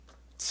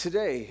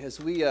Today, as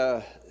we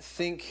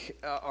think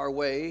our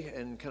way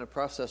and kind of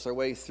process our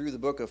way through the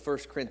book of 1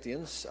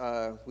 Corinthians,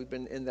 we've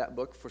been in that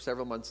book for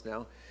several months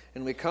now,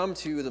 and we come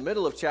to the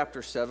middle of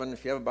chapter 7.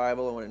 If you have a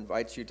Bible, I want to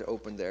invite you to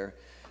open there.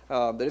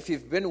 But if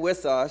you've been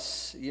with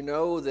us, you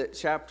know that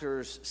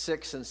chapters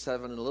 6 and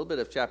 7 and a little bit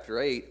of chapter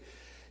 8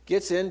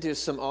 gets into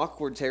some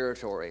awkward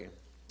territory.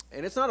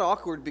 And it's not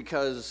awkward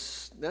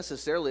because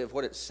necessarily of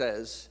what it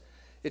says.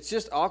 It's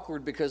just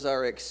awkward because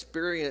our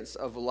experience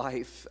of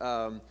life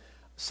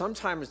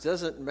sometimes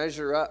doesn't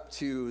measure up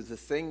to the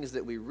things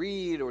that we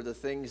read or the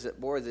things that,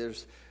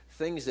 there's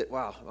things that,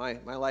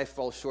 my life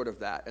falls short of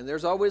that. And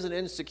there's always an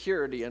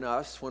insecurity in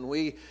us when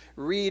we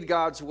read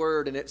God's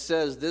word and it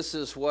says this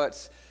is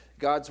what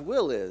God's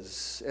will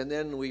is. And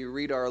then we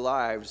read our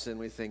lives and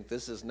we think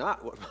this is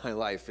not what my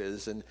life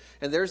is. And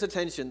there's a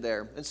tension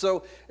there. And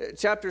so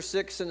chapter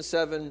 6 and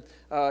 7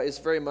 is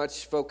very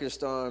much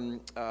focused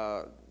on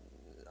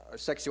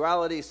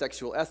sexuality,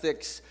 sexual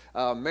ethics,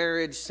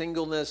 marriage,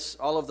 singleness,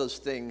 all of those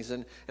things.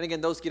 And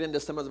again, those get into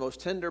some of the most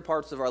tender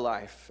parts of our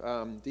life,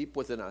 deep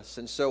within us.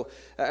 And so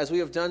as we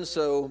have done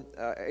so,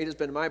 it has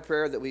been my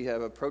prayer that we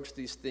have approached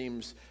these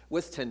themes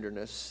with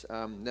tenderness,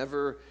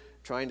 never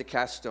trying to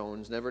cast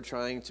stones, never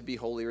trying to be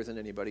holier than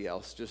anybody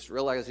else, just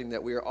realizing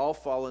that we are all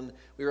fallen,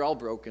 we are all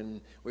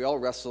broken, we all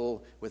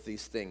wrestle with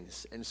these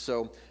things. And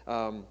so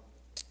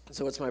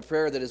it's my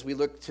prayer that as we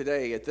look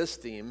today at this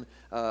theme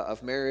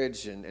of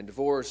marriage and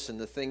divorce and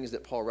the things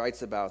that Paul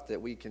writes about,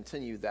 that we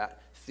continue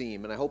that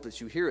theme. And I hope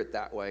that you hear it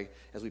that way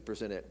as we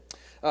present it.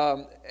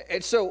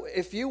 And so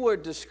if you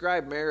would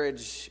describe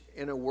marriage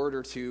in a word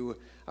or two,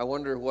 I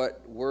wonder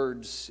what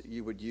words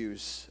you would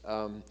use.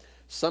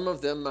 Some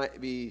of them might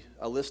be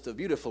a list of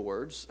beautiful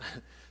words.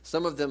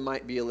 Some of them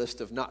might be a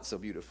list of not so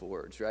beautiful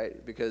words,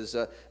 right? Because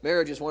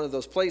marriage is one of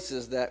those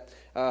places that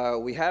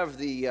we have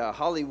the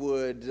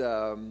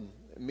Hollywood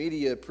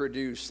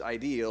media-produced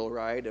ideal,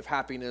 right, of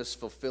happiness,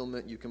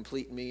 fulfillment, you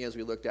complete me, as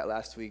we looked at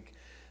last week.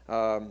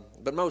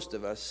 But most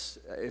of us,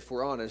 if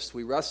we're honest,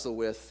 we wrestle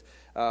with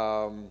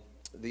the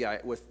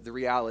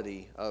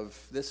reality of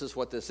this is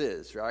what this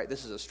is, right?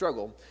 This is a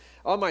struggle.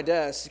 On my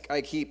desk,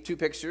 I keep two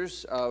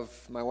pictures of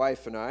my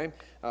wife and I.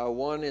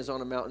 One is on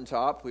a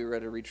mountaintop. We were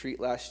at a retreat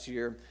last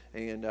year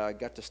and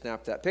got to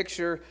snap that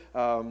picture.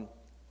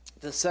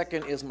 The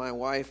second is my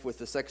wife with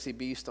the sexy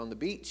beast on the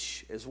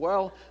beach as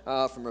well,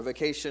 from a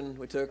vacation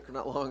we took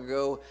not long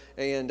ago.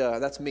 And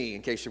that's me,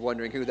 in case you're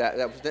wondering who that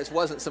was. That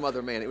wasn't some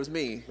other man. It was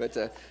me, but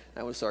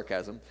that was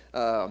sarcasm.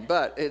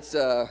 But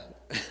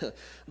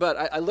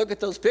I look at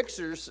those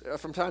pictures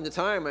from time to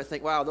time, and I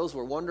think, wow, those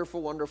were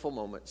wonderful, wonderful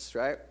moments,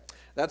 right?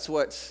 That's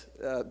what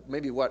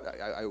maybe what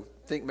I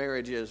think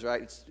marriage is,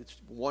 right? It's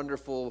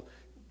wonderful,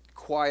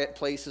 quiet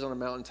places on a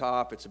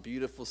mountaintop. It's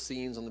beautiful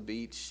scenes on the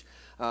beach.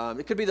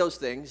 It could be those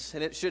things,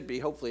 and it should be.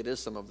 Hopefully it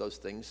is some of those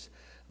things.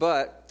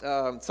 But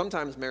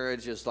sometimes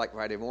marriage is like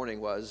Friday morning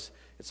was.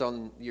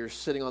 You're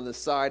sitting on the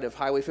side of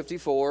Highway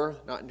 54,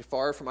 not too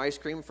far from ice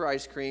cream for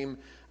ice cream,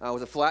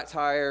 with a flat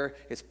tire.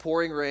 It's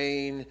pouring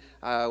rain.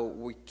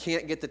 We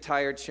can't get the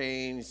tire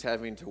changed,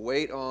 having to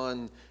wait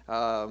on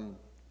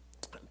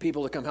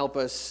people to come help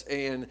us,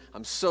 and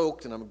I'm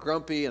soaked and I'm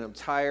grumpy and I'm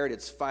tired.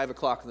 It's 5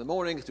 o'clock in the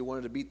morning because we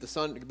wanted to beat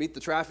the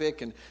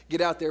traffic and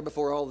get out there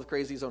before all the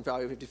crazies on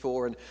Highway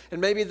 54.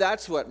 And maybe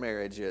that's what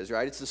marriage is,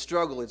 right? It's the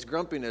struggle, it's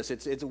grumpiness,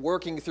 it's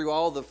working through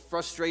all the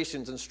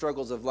frustrations and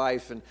struggles of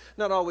life and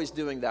not always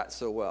doing that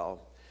so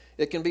well.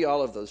 It can be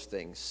all of those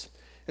things.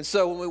 And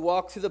so when we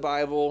walk through the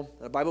Bible,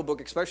 a Bible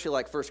book, especially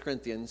like 1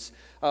 Corinthians,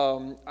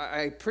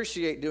 I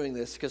appreciate doing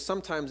this because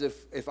sometimes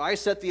if I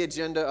set the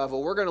agenda of,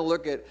 we're going to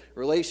look at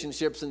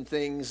relationships and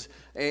things,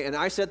 and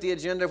I set the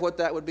agenda of what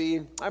that would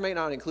be, I may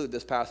not include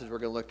this passage we're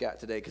going to look at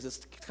today because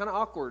it's kind of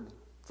awkward.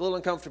 It's a little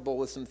uncomfortable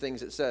with some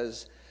things it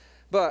says.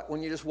 But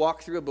when you just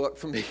walk through a book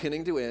from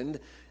beginning to end,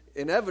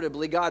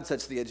 inevitably God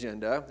sets the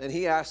agenda, and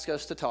he asks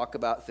us to talk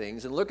about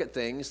things and look at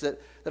things that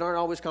aren't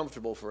always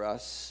comfortable for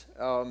us,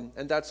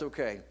 and that's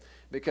okay.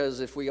 Because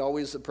if we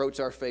always approach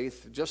our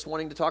faith just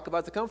wanting to talk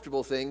about the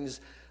comfortable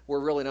things, we're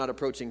really not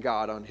approaching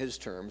God on his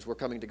terms. We're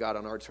coming to God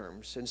on our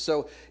terms. And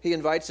so he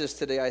invites us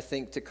today, I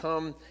think, to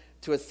come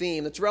to a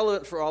theme that's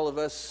relevant for all of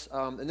us.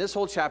 And this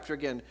whole chapter,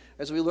 again,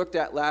 as we looked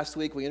at last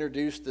week, we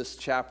introduced this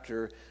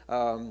chapter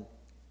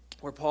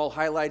where Paul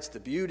highlights the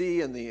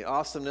beauty and the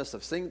awesomeness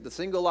of the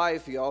single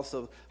life. He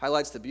also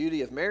highlights the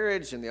beauty of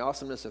marriage and the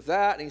awesomeness of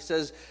that. And he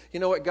says,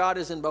 you know what, God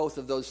is in both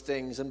of those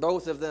things, and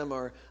both of them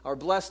are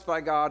blessed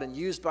by God and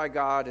used by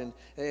God, and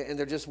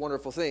they're just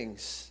wonderful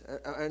things.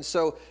 And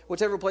so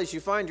whichever place you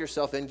find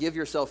yourself in, give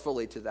yourself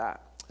fully to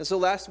that. And so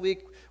last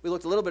week, we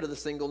looked a little bit of the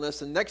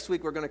singleness, and next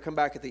week we're going to come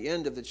back at the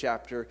end of the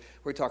chapter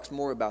where he talks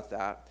more about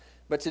that.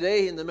 But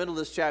today, in the middle of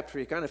this chapter,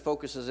 he kind of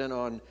focuses in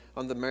on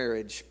the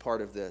marriage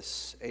part of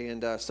this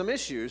and some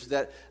issues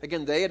that,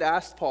 again, they had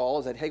asked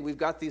Paul that, hey, we've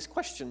got these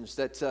questions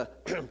that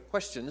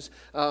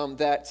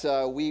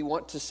we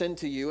want to send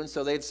to you. And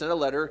so they had sent a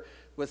letter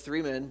with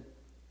 3 men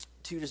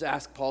to just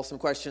ask Paul some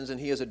questions, and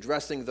he is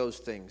addressing those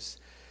things.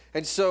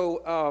 And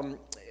so,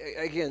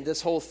 again,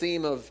 this whole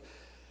theme of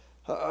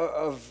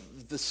of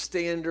the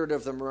standard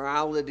of the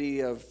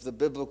morality of the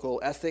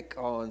biblical ethic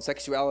on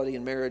sexuality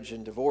and marriage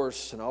and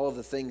divorce and all of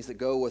the things that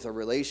go with our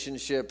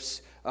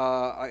relationships.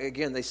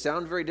 Again, they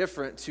sound very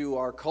different to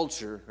our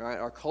culture, right?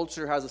 Our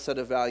culture has a set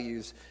of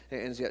values,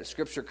 and yet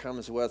Scripture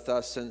comes with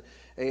us. And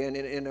in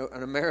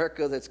an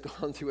America that's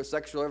gone through a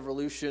sexual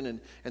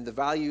revolution and the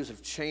values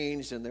have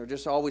changed and they're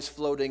just always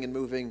floating and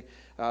moving,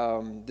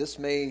 this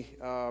may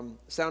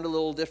sound a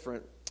little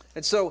different.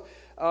 And so,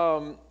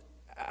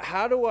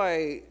 how do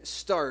I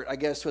start, I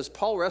guess, as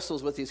Paul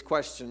wrestles with these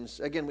questions?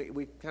 Again,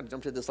 we kind of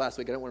jumped into this last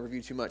week. I don't want to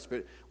review too much,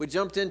 but we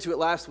jumped into it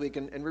last week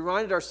and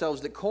reminded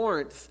ourselves that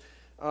Corinth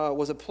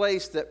was a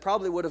place that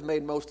probably would have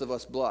made most of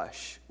us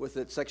blush with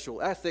its sexual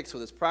ethics,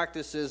 with its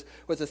practices,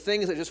 with the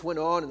things that just went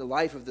on in the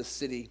life of the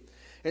city.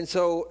 And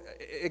so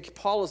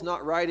Paul is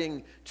not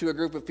writing to a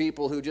group of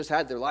people who just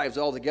had their lives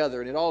all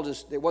together, and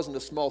it wasn't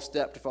a small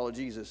step to follow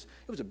Jesus.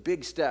 It was a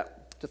big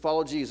step to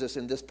follow Jesus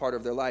in this part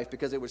of their life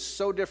because it was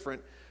so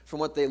different from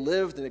what they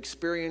lived and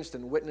experienced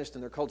and witnessed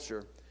in their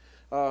culture.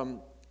 And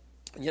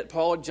yet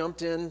Paul had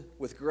jumped in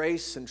with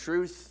grace and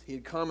truth. He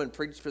had come and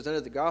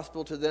presented the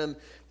gospel to them.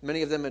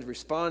 Many of them had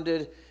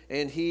responded.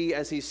 And he,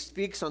 as he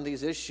speaks on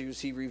these issues,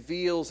 he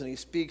reveals and he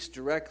speaks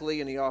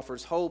directly and he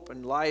offers hope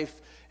and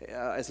life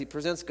as he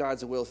presents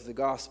God's will through the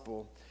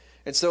gospel.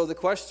 And so the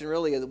question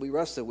really that we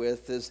wrestle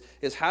with is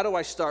how do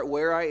I start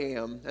where I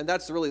am? And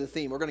that's really the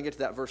theme. We're going to get to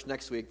that verse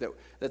next week,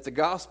 that the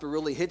gospel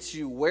really hits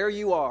you where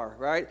you are,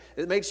 right?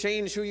 It may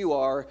change who you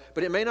are,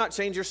 but it may not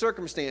change your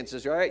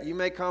circumstances, right? You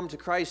may come to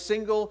Christ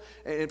single,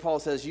 and Paul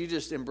says you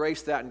just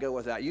embrace that and go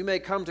with that. You may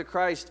come to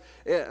Christ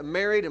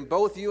married, and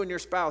both you and your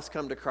spouse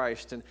come to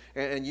Christ,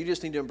 and you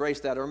just need to embrace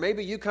that. Or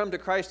maybe you come to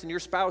Christ and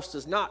your spouse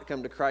does not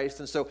come to Christ,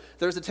 and so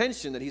there's a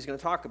tension that he's going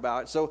to talk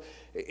about. So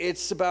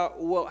it's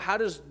about, well, how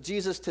does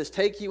Jesus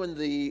take you in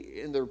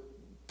the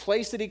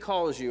place that he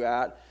calls you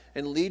at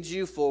and leads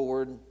you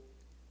forward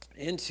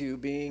into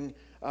being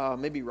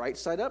maybe right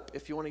side up,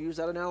 if you want to use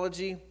that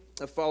analogy,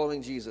 of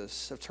following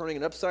Jesus, of turning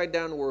an upside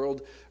down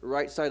world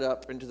right side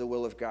up into the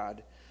will of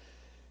God.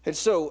 And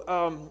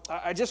so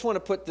I just want to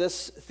put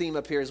this theme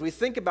up here as we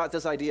think about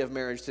this idea of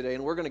marriage today,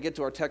 and we're going to get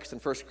to our text in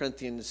 1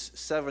 Corinthians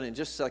 7 in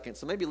just a second,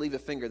 so maybe leave a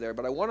finger there,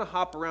 but I want to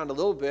hop around a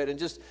little bit and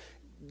just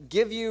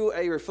give you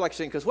a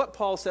reflection, because what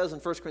Paul says in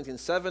 1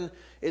 Corinthians 7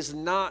 is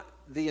not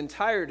the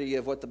entirety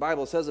of what the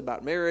Bible says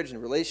about marriage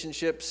and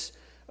relationships,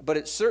 but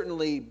it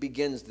certainly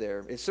begins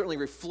there. It certainly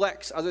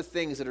reflects other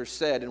things that are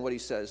said in what he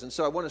says. And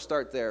so I want to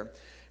start there.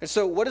 And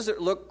so what does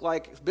it look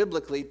like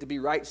biblically to be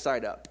right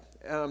side up?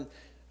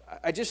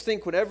 I just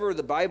think whenever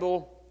the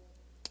Bible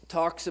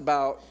talks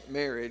about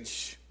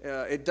marriage,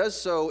 it does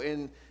so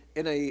in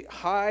a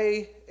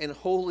high and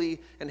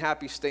holy and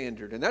happy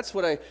standard. And that's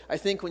what I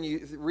think when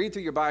you read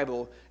through your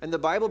Bible, and the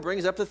Bible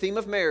brings up the theme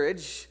of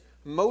marriage,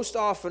 most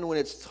often when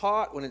it's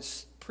taught, when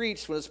it's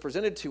preached, when it's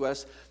presented to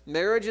us,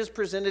 marriage is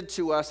presented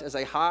to us as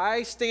a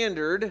high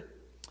standard,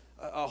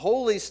 a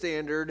holy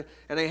standard,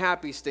 and a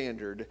happy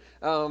standard.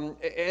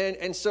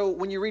 And so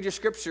when you read your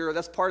scripture,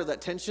 that's part of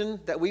that tension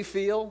that we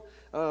feel.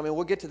 And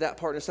we'll get to that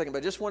part in a second, but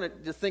I just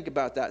wanted to think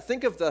about that.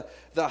 Think of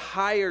the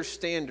higher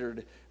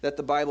standard that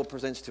the Bible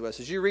presents to us.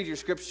 As you read your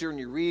scripture and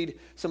you read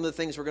some of the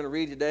things we're going to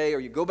read today, or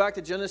you go back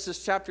to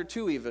Genesis chapter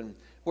 2 even,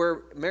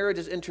 where marriage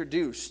is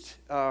introduced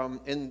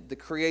in the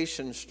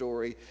creation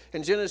story.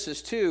 In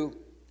Genesis 2,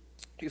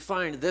 you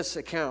find this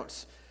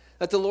account,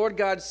 that the Lord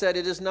God said,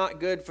 "It is not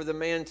good for the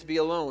man to be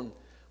alone.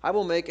 I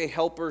will make a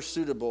helper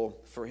suitable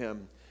for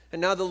him." And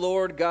now the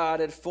Lord God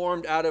had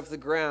formed out of the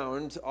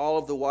ground all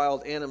of the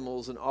wild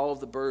animals and all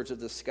of the birds of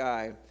the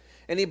sky.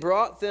 And he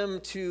brought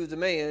them to the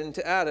man,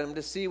 to Adam,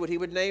 to see what he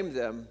would name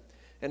them.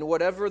 And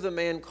whatever the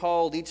man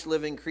called each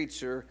living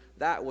creature,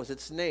 that was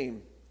its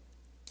name.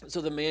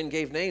 So the man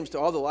gave names to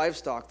all the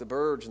livestock, the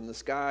birds in the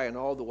sky, and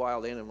all the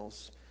wild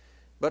animals.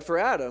 But for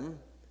Adam,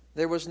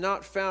 there was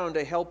not found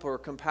a helper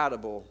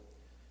compatible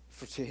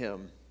to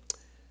him.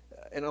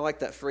 And I like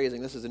that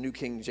phrasing. This is the New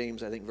King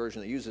James, I think,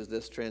 version that uses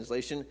this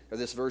translation, or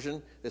this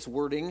version, this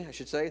wording, I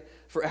should say.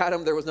 For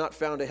Adam, there was not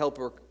found a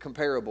helper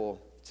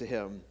comparable to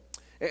him.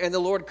 And the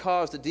Lord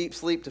caused a deep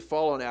sleep to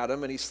fall on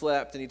Adam, and he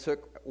slept, and he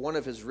took one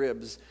of his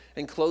ribs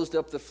and closed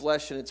up the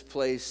flesh in its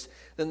place.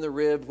 Then the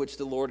rib which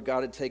the Lord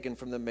God had taken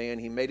from the man,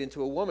 he made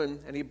into a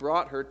woman, and he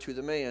brought her to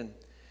the man.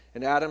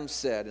 And Adam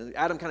said, and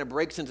Adam kind of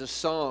breaks into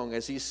song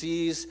as he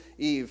sees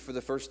Eve for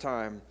the first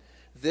time.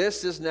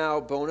 "This is now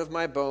bone of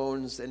my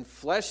bones and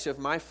flesh of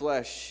my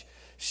flesh.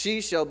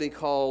 She shall be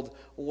called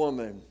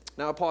woman."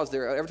 Now I'll pause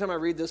there. Every time I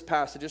read this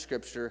passage of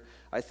Scripture,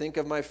 I think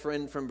of my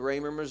friend from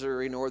Bramer,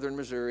 Missouri, northern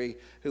Missouri,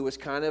 who was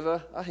kind of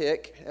a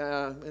hick,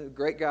 a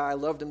great guy. I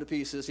loved him to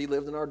pieces. He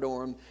lived in our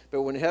dorm.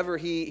 But whenever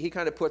he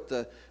kind of put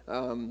the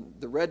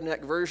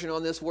redneck version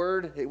on this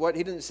word,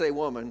 he didn't say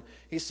woman.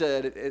 He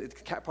said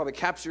it probably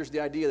captures the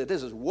idea that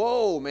this is,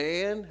 whoa,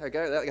 man.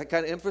 That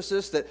kind of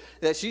emphasis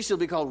that she shall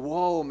be called,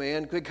 whoa,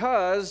 man,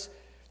 because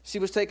she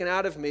was taken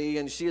out of me,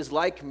 and she is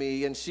like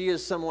me, and she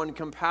is someone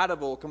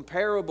compatible,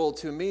 comparable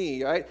to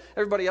me, right?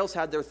 Everybody else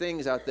had their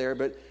things out there,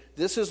 but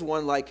this is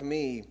one like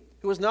me.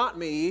 who was not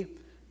me,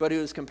 but who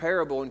is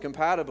comparable and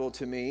compatible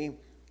to me.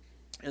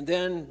 And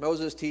then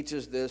Moses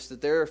teaches this,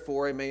 that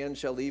therefore a man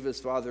shall leave his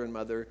father and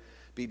mother,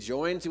 be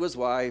joined to his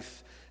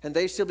wife, and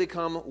they shall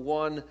become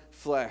one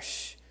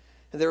flesh.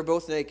 And they were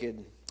both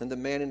naked, and the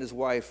man and his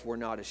wife were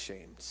not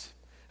ashamed.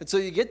 And so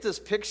you get this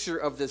picture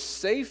of this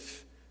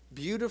safe,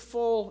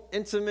 beautiful,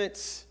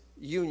 intimate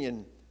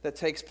union that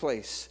takes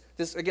place.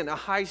 This, again, a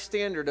high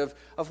standard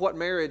of what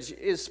marriage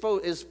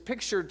is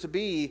pictured to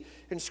be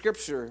in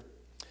Scripture.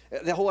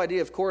 The whole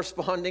idea of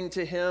corresponding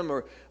to him,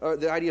 or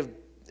the idea of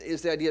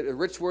a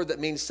rich word that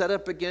means set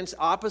up against,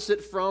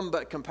 opposite from,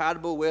 but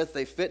compatible with.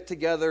 They fit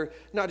together,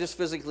 not just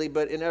physically,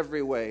 but in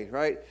every way,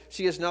 right?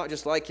 She is not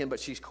just like him, but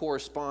she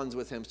corresponds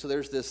with him. So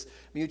there's this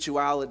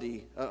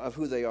mutuality of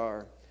who they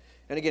are.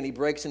 And again, he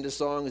breaks into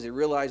song as he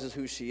realizes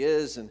who she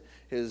is and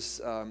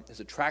his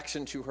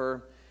attraction to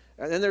her.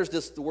 And then there's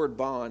the word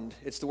bond.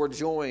 It's the word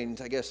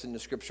joined, I guess, in the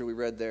scripture we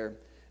read there.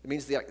 It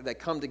means they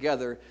come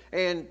together.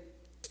 And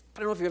I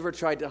don't know if you've ever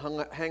tried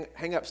to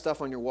hang up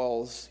stuff on your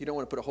walls. You don't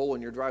want to put a hole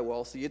in your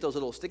drywall, so you get those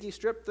little sticky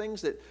strip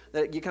things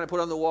that you kind of put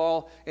on the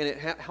wall, and it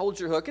holds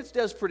your hook. It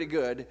does pretty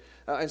good.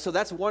 And so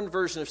that's one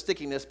version of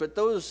stickiness, but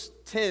those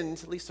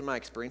tend, at least in my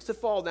experience, to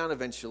fall down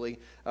eventually,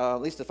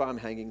 at least if I'm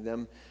hanging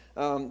them.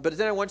 But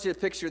then I want you to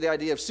picture the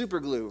idea of super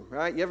glue,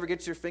 right? You ever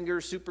get your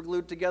fingers super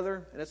glued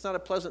together? And it's not a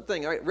pleasant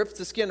thing, right? It rips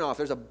the skin off.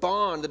 There's a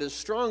bond that is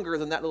stronger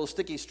than that little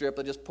sticky strip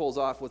that just pulls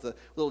off with a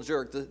little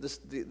jerk.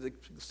 The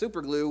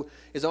super glue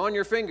is on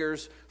your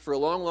fingers for a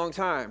long, long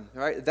time,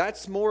 right?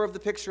 That's more of the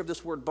picture of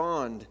this word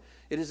bond.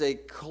 It is a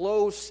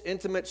close,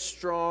 intimate,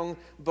 strong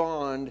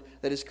bond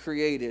that is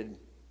created.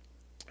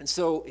 And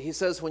so he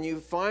says, when you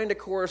find a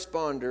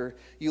corresponder,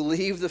 you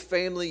leave the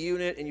family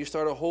unit and you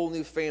start a whole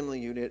new family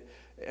unit.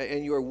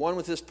 And you are one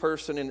with this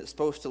person, and it's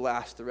supposed to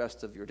last the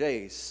rest of your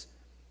days.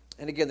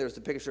 And again, there's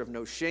the picture of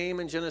no shame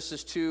in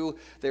Genesis 2.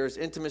 There's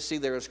intimacy.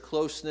 There's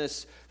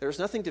closeness. There's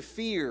nothing to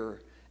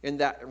fear in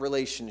that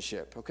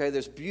relationship. Okay,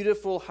 there's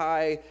beautiful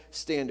high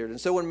standard.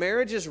 And so when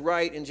marriage is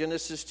right in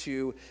Genesis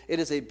 2, it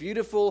is a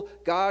beautiful,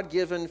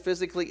 God-given,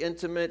 physically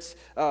intimate,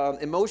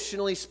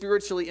 emotionally,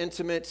 spiritually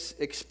intimate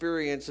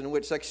experience in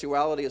which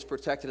sexuality is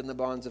protected in the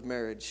bonds of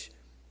marriage.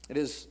 It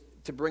is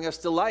to bring us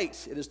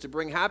delight. It is to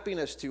bring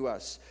happiness to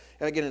us.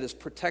 And again, it is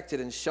protected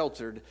and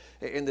sheltered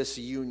in this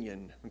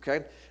union,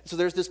 okay? So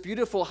there's this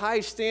beautiful high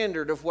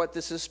standard of what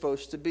this is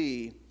supposed to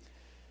be.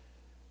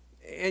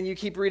 And you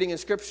keep reading in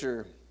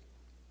Scripture,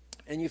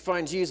 and you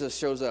find Jesus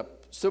shows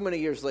up so many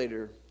years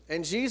later.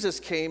 And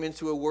Jesus came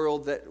into a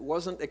world that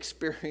wasn't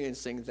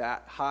experiencing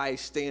that high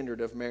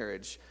standard of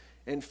marriage.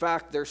 In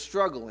fact, they're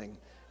struggling.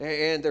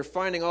 And they're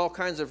finding all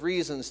kinds of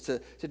reasons to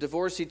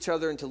divorce each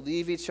other and to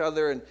leave each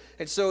other.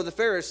 And so the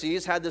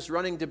Pharisees had this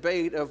running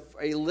debate of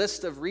a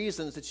list of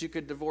reasons that you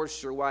could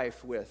divorce your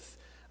wife with.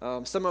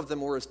 Some of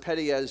them were as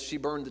petty as she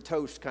burned the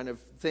toast kind of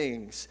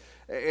things.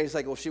 It's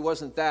like, well, if she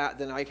wasn't that,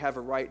 then I have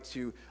a right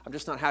to, I'm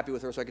just not happy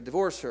with her, so I could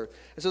divorce her.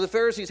 And so the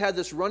Pharisees had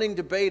this running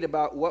debate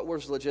about what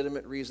was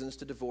legitimate reasons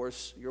to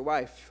divorce your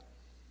wife.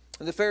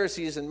 And the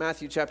Pharisees in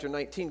Matthew chapter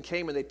 19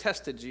 came and they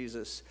tested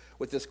Jesus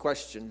with this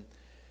question.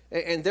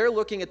 And they're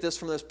looking at this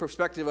from this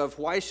perspective of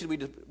why should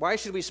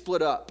we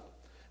split up?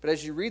 But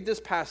as you read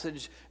this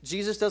passage,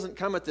 Jesus doesn't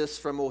come at this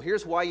from, well,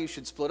 here's why you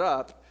should split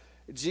up.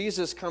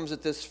 Jesus comes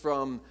at this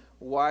from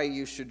why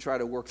you should try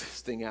to work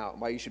this thing out,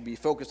 why you should be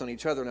focused on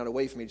each other, not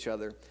away from each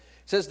other. It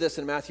says this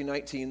in Matthew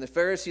 19, the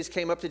Pharisees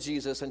came up to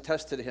Jesus and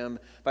tested him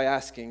by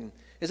asking,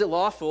 is it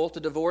lawful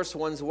to divorce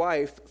one's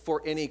wife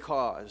for any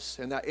cause?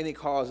 And that any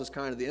cause is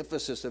kind of the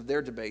emphasis of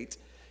their debate.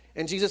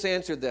 And Jesus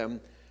answered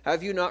them,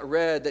 have you not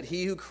read that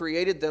he who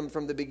created them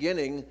from the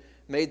beginning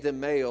made them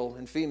male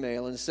and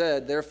female, and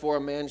said, therefore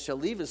a man shall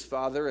leave his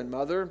father and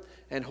mother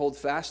and hold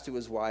fast to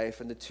his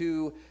wife, and the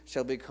two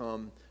shall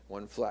become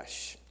one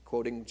flesh.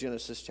 Quoting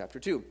Genesis chapter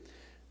 2.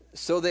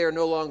 So they are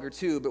no longer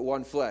two, but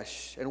one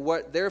flesh. And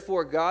what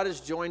therefore God has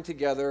joined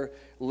together,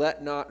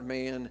 let not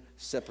man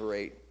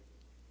separate.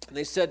 And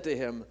they said to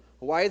him,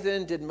 why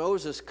then did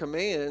Moses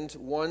command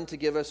one to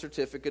give a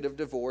certificate of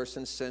divorce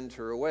and send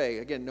her away?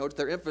 Again, note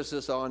their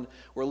emphasis on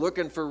we're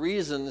looking for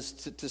reasons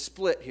to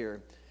split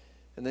here.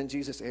 And then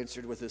Jesus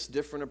answered with this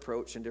different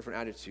approach and different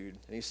attitude.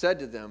 And he said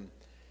to them,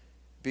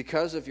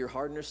 because of your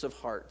hardness of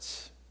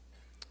hearts.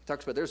 He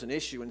talks about there's an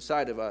issue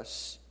inside of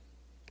us.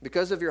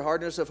 Because of your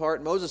hardness of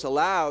heart, Moses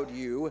allowed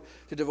you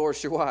to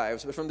divorce your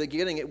wives. But from the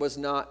beginning it was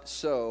not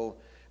so.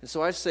 And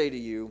so I say to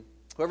you,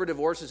 whoever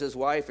divorces his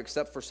wife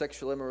except for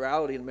sexual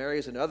immorality and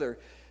marries another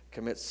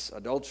commits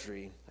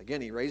adultery.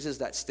 Again, he raises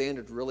that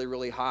standard really,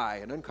 really high,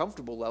 an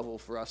uncomfortable level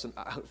for us. And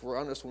if we're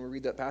honest when we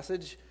read that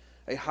passage,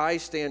 a high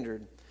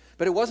standard.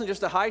 But it wasn't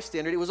just a high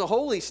standard, it was a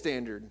holy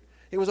standard.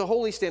 It was a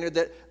holy standard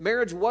that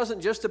marriage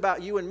wasn't just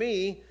about you and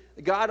me.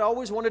 God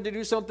always wanted to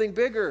do something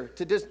bigger,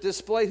 to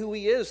display who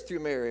he is through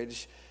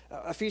marriage.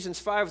 Ephesians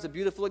 5 is a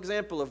beautiful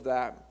example of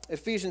that.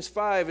 Ephesians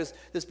 5 is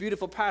this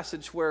beautiful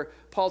passage where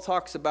Paul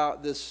talks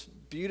about this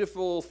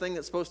beautiful thing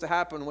that's supposed to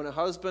happen when a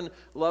husband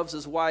loves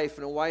his wife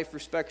and a wife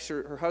respects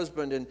her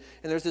husband. And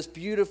there's this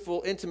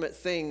beautiful, intimate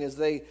thing as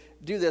they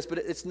do this, but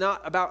it's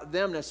not about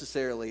them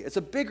necessarily. It's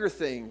a bigger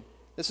thing.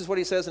 This is what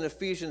he says in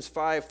Ephesians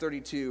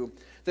 5:32.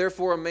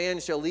 Therefore, a man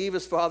shall leave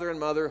his father and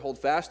mother, hold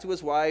fast to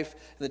his wife,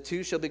 and the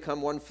two shall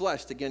become one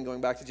flesh. Again,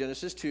 going back to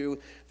Genesis 2,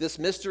 this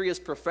mystery is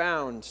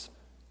profound.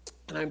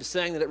 And I'm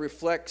saying that it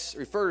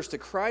refers to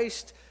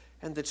Christ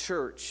and the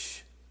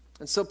church.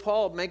 And so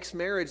Paul makes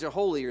marriage a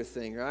holier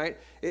thing, right?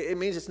 It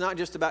means it's not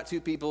just about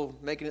two people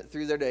making it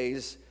through their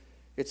days.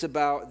 It's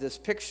about this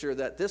picture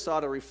that this ought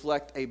to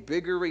reflect a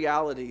bigger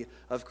reality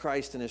of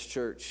Christ and his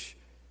church.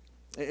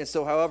 And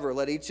so, however,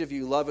 let each of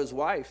you love his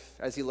wife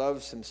as he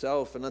loves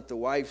himself, and let the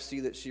wife see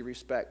that she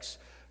respects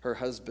her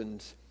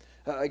husband.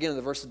 Again, in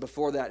the verses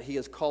before that, he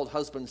has called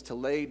husbands to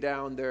lay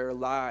down their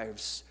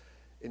lives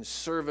in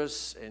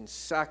service and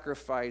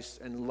sacrifice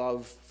and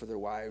love for their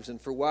wives, and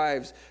for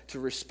wives to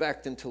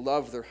respect and to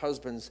love their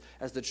husbands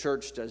as the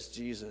church does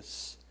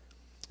Jesus.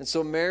 And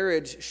so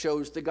marriage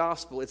shows the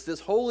gospel. It's this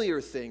holier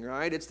thing,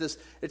 right? It's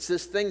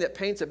this thing that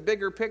paints a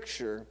bigger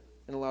picture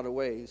in a lot of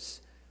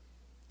ways.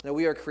 Now,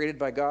 we are created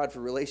by God for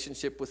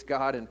relationship with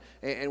God,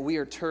 and we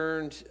are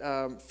turned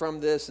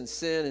from this and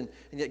sin,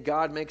 and yet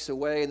God makes a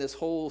way in this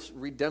whole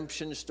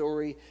redemption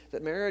story.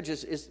 That marriage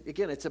is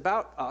again, it's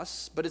about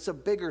us, but it's a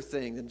bigger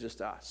thing than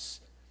just us.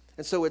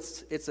 And so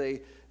it's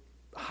a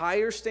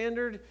higher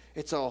standard,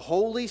 it's a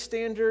holy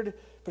standard,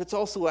 but it's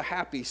also a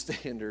happy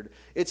standard.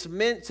 It's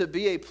meant to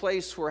be a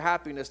place for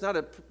happiness, not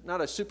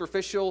a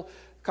superficial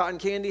cotton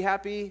candy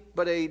happy,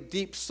 but a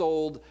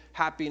deep-souled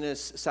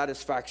happiness,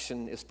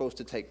 satisfaction is supposed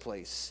to take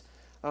place.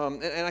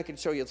 And I can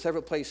show you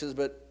several places,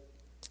 but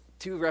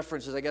two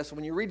references, I guess.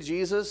 When you read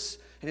Jesus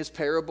and his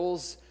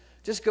parables,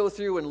 just go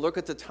through and look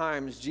at the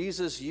times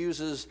Jesus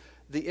uses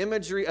the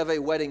imagery of a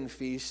wedding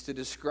feast to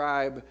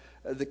describe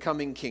the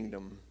coming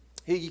kingdom.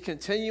 He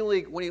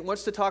continually, when he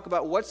wants to talk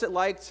about what's it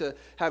like to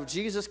have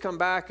Jesus come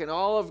back and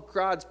all of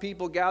God's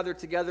people gather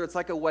together, it's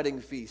like a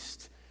wedding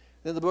feast.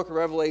 Then the book of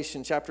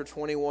Revelation, chapter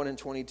 21 and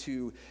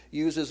 22,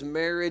 uses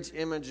marriage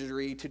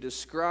imagery to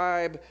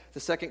describe the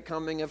second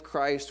coming of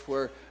Christ,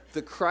 where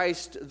the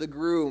Christ, the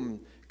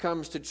groom,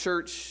 comes to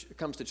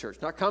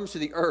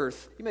the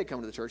earth. He may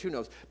come to the church, who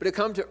knows? But it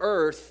comes to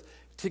earth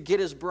to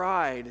get his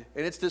bride.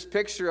 And it's this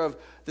picture of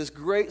this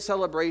great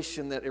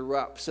celebration that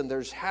erupts, and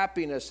there's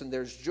happiness, and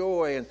there's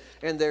joy,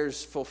 and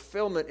there's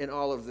fulfillment in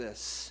all of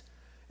this.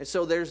 And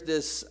so there's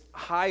this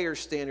higher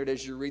standard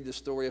as you read the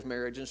story of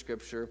marriage in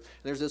Scripture.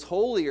 And there's this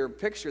holier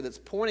picture that's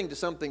pointing to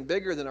something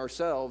bigger than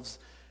ourselves.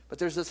 But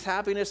there's this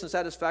happiness and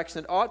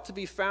satisfaction that ought to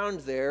be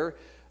found there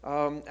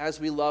as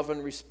we love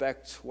and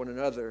respect one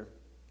another.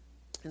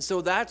 And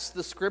so that's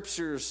the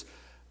Scripture's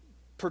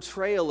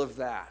portrayal of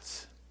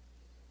that.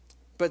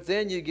 But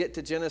then you get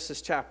to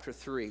Genesis chapter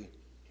 3.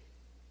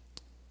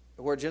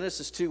 Where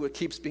Genesis 2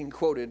 keeps being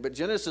quoted, but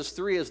Genesis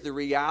 3 is the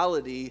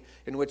reality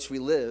in which we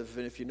live.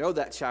 And if you know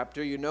that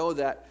chapter, you know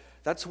that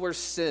that's where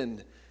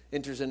sin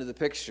enters into the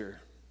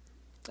picture.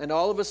 And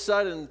all of a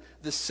sudden,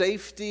 the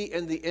safety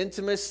and the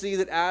intimacy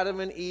that Adam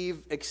and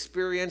Eve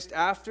experienced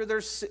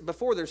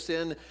before their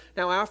sin,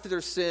 now after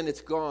their sin, it's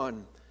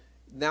gone.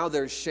 Now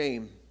there's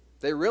shame.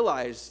 They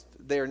realize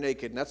they are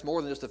naked, and that's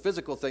more than just a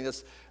physical thing.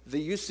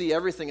 You see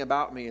everything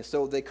about me,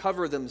 so they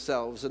cover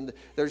themselves, and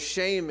there's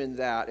shame in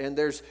that, and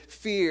there's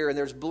fear, and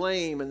there's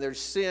blame, and there's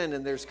sin,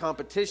 and there's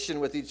competition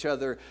with each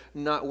other,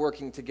 not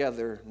working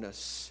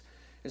togetherness.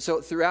 And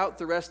so throughout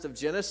the rest of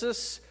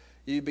Genesis,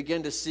 you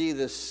begin to see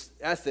this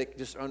ethic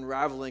just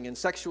unraveling, and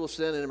sexual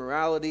sin and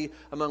immorality,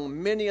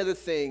 among many other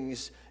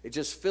things, it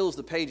just fills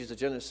the pages of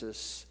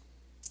Genesis.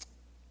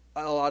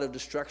 A lot of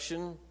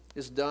destruction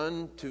is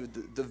done to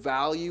the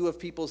value of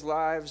people's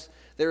lives.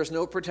 There is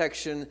no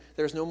protection.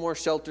 There's no more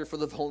shelter for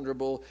the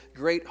vulnerable.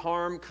 Great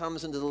harm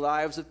comes into the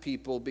lives of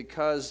people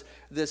because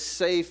this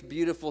safe,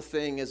 beautiful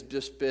thing has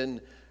just been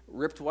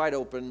ripped wide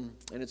open,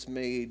 and it's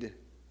made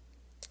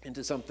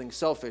into something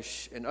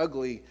selfish and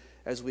ugly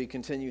as we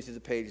continue through the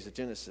pages of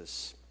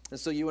Genesis. And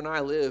so you and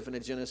I live in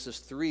a Genesis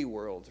 3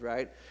 world,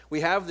 right?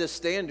 We have this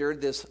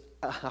standard, this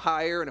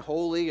higher and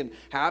holy and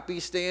happy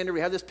standard. We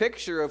have this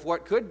picture of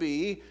what could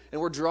be, and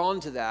we're drawn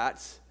to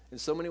that in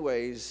so many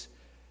ways,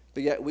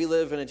 but yet we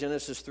live in a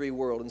Genesis 3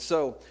 world. And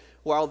so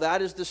while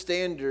that is the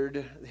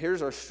standard,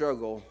 here's our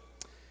struggle.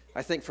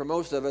 I think for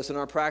most of us in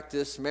our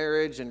practice,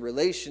 marriage and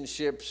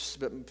relationships,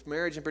 but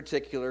marriage in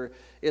particular,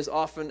 is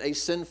often a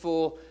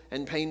sinful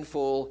and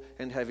painful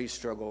and heavy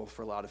struggle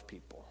for a lot of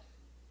people.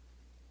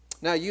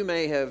 Now, you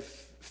may have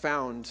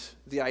found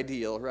the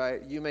ideal,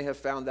 right? You may have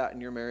found that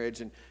in your marriage,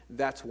 and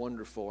that's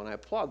wonderful, and I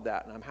applaud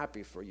that, and I'm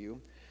happy for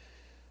you.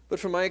 But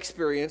from my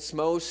experience,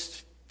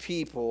 most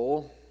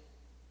people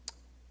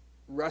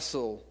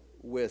wrestle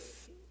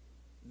with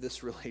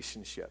this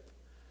relationship.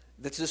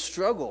 That's a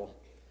struggle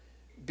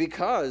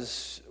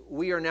because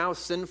we are now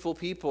sinful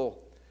people.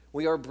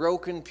 We are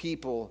broken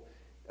people.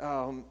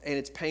 And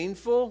it's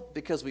painful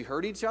because we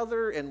hurt each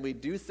other and we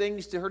do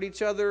things to hurt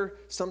each other,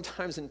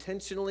 sometimes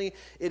intentionally.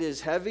 It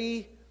is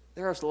heavy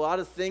There are a lot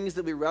of things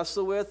that we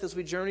wrestle with as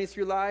we journey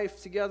through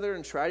life together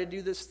and try to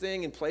do this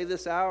thing and play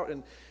this out.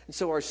 And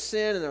so our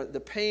sin and the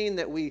pain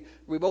that we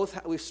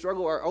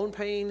struggle, our own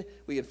pain,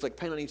 we inflict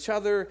pain on each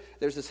other.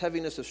 There's this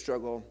heaviness of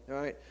struggle, all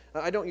right?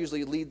 I don't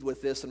usually lead with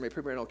this in my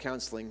premarital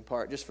counseling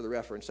part, just for the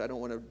reference. I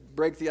don't want to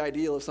break the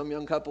ideal of some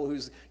young couple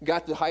who's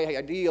got the high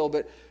ideal,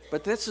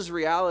 but this is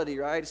reality,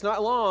 right? It's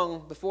not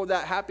long before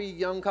that happy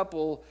young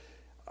couple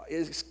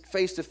is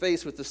face to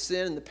face with the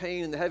sin and the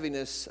pain and the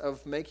heaviness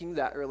of making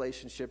that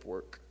relationship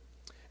work.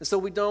 And so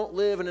we don't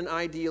live in an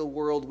ideal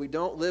world. We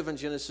don't live in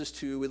Genesis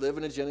 2. We live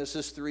in a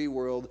Genesis 3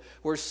 world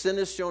where sin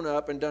has shown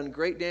up and done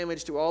great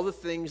damage to all the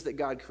things that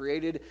God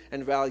created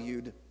and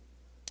valued.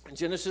 And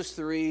Genesis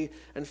 3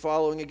 and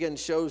following, again,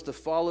 shows the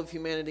fall of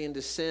humanity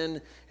into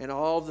sin and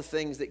all the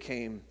things that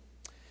came.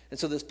 And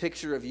so this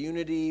picture of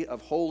unity,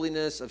 of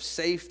holiness, of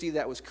safety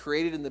that was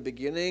created in the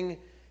beginning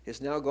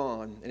is now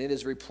gone. And it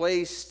is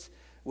replaced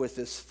with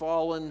this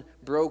fallen,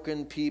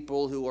 broken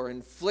people who are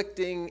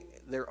inflicting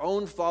their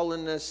own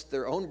fallenness,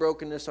 their own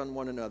brokenness on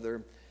one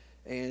another.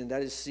 And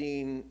that is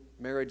seen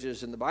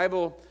marriages in the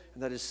Bible,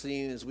 and that is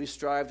seen as we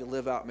strive to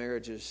live out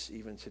marriages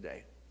even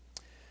today.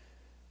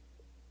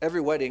 Every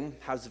wedding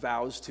has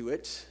vows to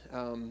it,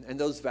 and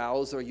those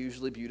vows are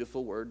usually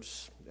beautiful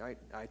words.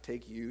 I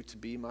take you to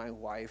be my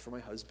wife or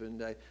my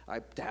husband. I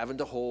have and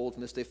to hold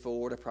from this day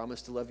forward. I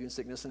promise to love you in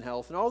sickness and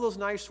health. And all those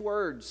nice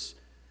words,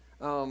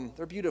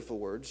 they're beautiful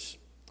words.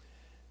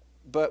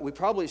 But we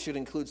probably should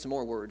include some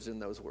more words in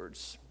those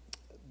words.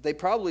 They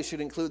probably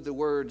should include the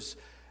words,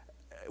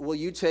 will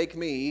you take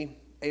me,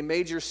 a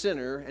major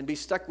sinner, and be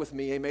stuck with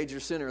me, a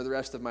major sinner, the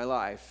rest of my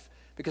life?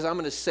 Because I'm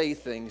going to say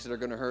things that are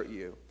going to hurt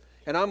you.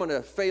 And I'm going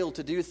to fail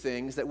to do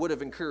things that would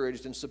have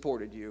encouraged and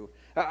supported you.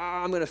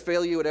 I'm going to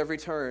fail you at every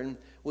turn.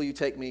 Will you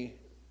take me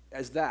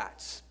as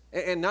that?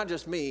 And not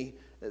just me.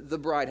 The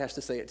bride has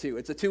to say it too.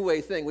 It's a two-way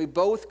thing. We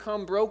both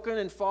come broken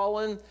and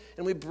fallen,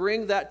 and we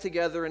bring that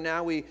together, and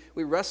now we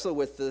wrestle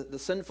with the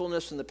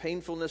sinfulness and the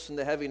painfulness and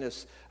the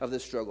heaviness of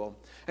this struggle.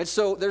 And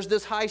so there's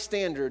this high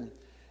standard,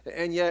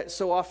 and yet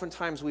so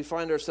oftentimes we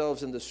find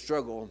ourselves in the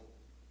struggle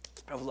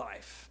of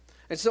life.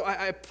 And so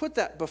I put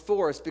that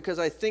before us because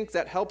I think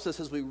that helps us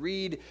as we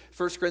read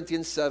 1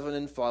 Corinthians 7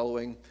 and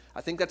following.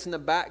 I think that's in the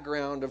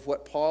background of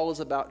what Paul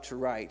is about to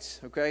write,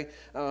 okay?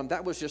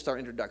 That was just our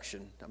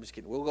introduction. I'm just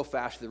kidding. We'll go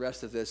fast through the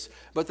rest of this.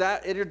 But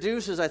that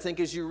introduces, I think,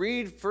 as you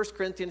read 1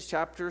 Corinthians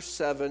chapter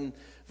 7,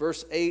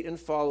 verse 8 and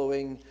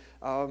following,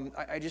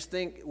 I just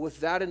think with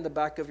that in the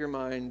back of your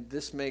mind,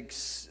 this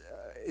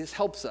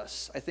helps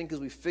us, I think, as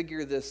we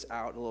figure this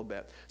out a little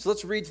bit. So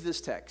let's read through this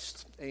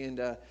text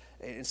and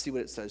see what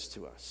it says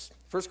to us.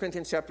 1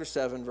 Corinthians chapter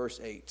 7, verse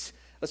 8.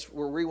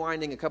 We're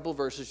rewinding a couple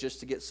verses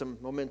just to get some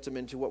momentum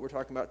into what we're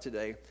talking about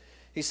today.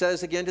 He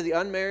says, again, to the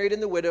unmarried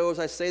and the widows,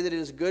 I say that it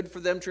is good for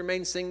them to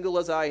remain single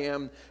as I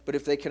am, but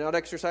if they cannot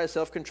exercise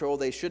self-control,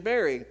 they should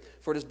marry,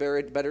 for it is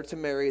better to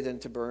marry than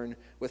to burn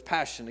with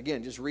passion.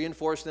 Again, just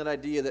reinforcing that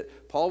idea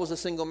that Paul was a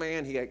single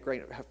man. He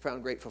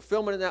found great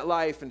fulfillment in that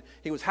life, and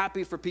he was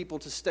happy for people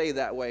to stay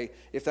that way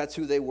if that's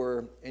who they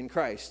were in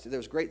Christ.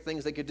 There's great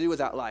things they could do with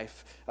that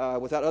life,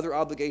 without other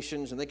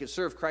obligations, and they could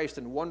serve Christ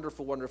in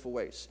wonderful, wonderful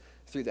ways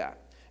through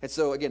that. And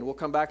so, again, we'll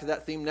come back to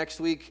that theme next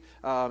week,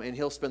 and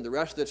he'll spend the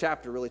rest of the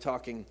chapter really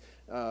talking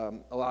a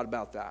lot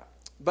about that.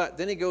 But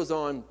then he goes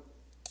on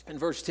in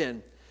verse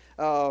 10,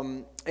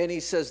 and he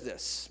says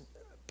this.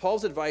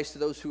 Paul's advice to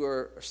those who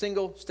are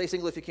single, stay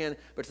single if you can,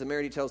 but to the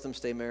married he tells them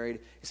stay married.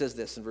 He says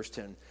this in verse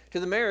 10. To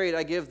the married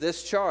I give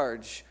this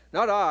charge,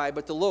 not I,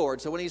 but the Lord.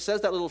 So when he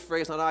says that little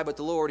phrase, not I, but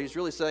the Lord, he's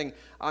really saying,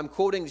 I'm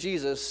quoting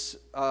Jesus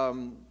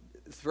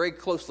very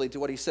closely to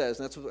what he says.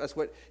 And that's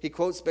what he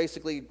quotes,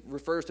 basically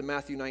refers to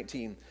Matthew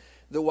 19.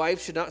 The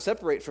wife should not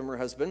separate from her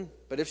husband,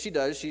 but if she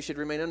does, she should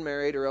remain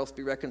unmarried or else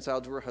be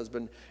reconciled to her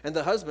husband. And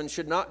the husband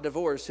should not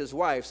divorce his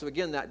wife. So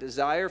again, that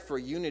desire for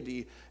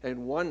unity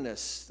and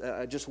oneness,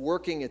 just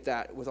working at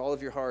that with all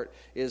of your heart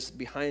is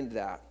behind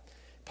that.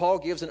 Paul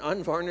gives an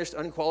unvarnished,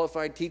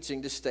 unqualified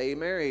teaching to stay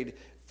married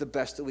the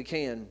best that we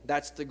can.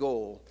 That's the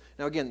goal.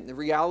 Now again, the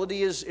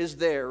reality is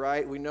there,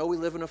 right? We know we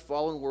live in a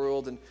fallen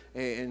world,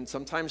 and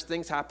sometimes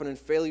things happen and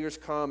failures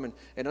come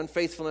and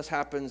unfaithfulness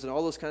happens and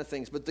all those kind of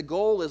things. But the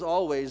goal is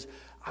always,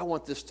 I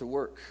want this to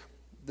work.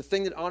 The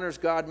thing that honors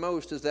God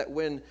most is that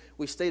when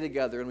we stay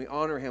together and we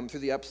honor him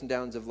through the ups and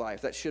downs of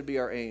life, that should be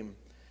our aim.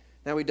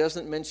 Now, he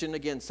doesn't mention,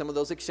 again, some of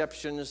those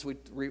exceptions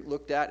we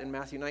looked at in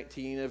Matthew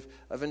 19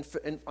 of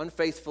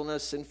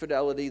unfaithfulness,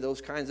 infidelity,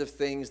 those kinds of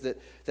things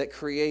that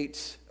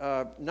create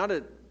not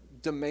a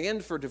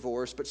demand for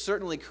divorce, but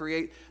certainly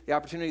create the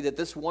opportunity that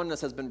this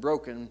oneness has been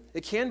broken.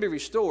 It can be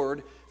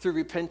restored through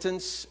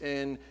repentance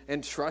and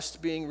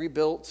trust being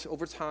rebuilt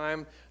over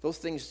time. Those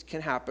things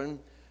can happen,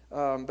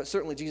 but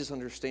certainly Jesus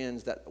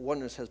understands that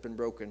oneness has been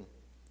broken.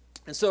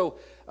 And so,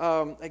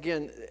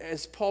 again,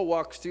 as Paul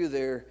walks through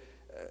there,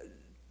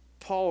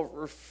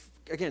 Paul,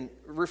 again,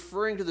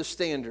 referring to the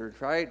standard,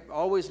 right?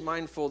 Always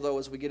mindful, though,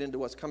 as we get into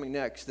what's coming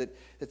next, that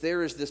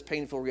there is this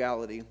painful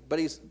reality. But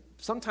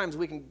sometimes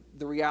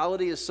the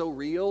reality is so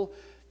real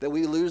that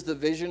we lose the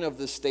vision of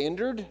the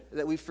standard,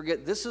 that we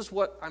forget this is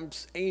what I'm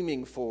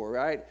aiming for,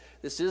 right?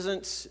 This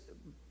isn't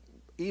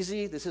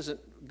easy, this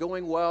isn't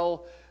going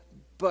well,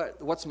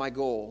 but what's my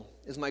goal?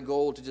 Is my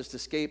goal to just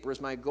escape, or is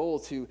my goal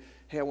to,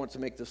 hey, I want to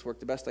make this work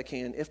the best I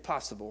can, if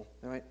possible,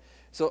 right?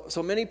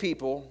 So many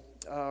people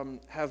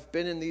have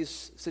been in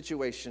these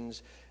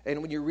situations,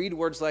 and when you read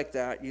words like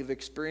that, you've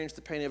experienced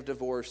the pain of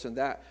divorce, and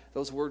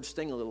those words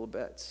sting a little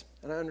bit,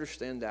 and I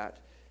understand that.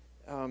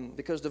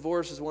 Because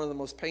divorce is one of the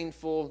most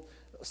painful,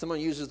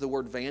 someone uses the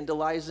word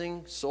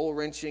vandalizing,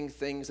 soul-wrenching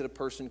things that a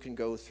person can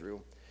go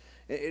through.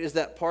 It is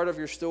that part of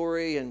your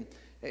story, and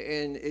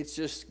it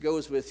just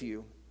goes with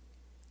you.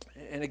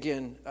 And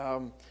again,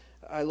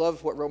 I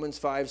love what Romans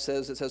 5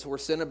 says. It says, where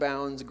sin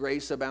abounds,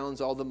 grace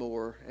abounds all the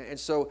more. And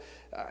so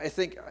I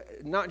think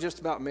not just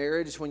about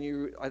marriage,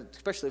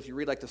 especially if you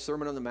read like the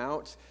Sermon on the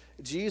Mount,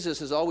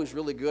 Jesus is always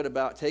really good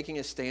about taking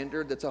a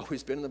standard that's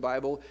always been in the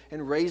Bible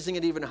and raising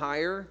it even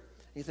higher.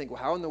 You think,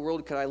 well, how in the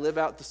world could I live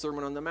out the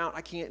Sermon on the Mount?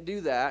 I can't do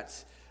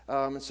that.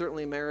 And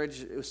certainly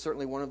marriage was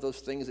certainly one of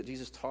those things that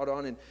Jesus taught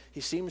on, and he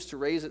seems to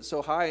raise it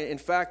so high. In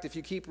fact, if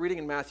you keep reading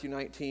in Matthew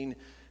 19,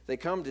 they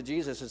come to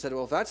Jesus and said,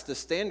 well, if that's the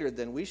standard,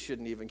 then we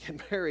shouldn't even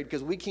get married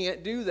because we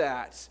can't do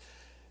that.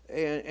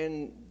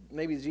 And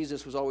maybe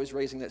Jesus was always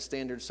raising that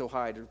standard so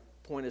high to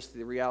point us to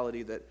the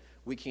reality that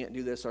we can't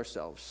do this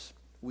ourselves.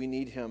 We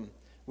need him.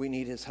 We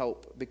need his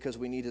help because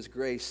we need his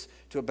grace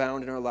to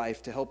abound in our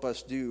life to help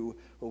us do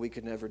what we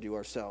could never do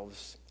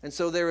ourselves. And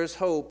so there is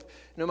hope.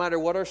 No matter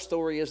what our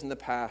story is in the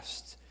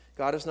past,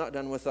 God is not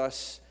done with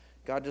us.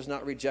 God does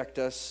not reject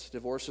us.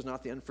 Divorce is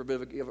not the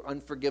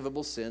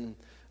unforgivable sin.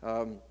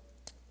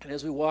 And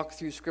as we walk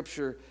through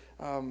Scripture,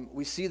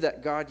 we see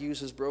that God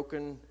uses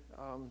broken,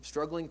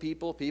 struggling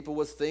people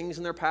with things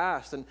in their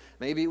past. And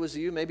maybe it was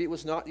you, maybe it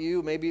was not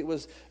you, maybe it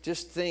was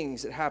just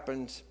things that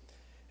happened.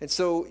 And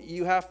so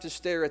you have to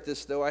stare at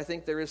this, though. I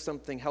think there is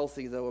something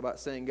healthy, though, about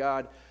saying,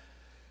 God,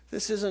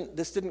 this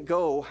didn't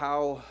go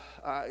how,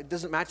 it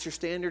doesn't match your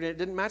standard, and it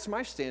didn't match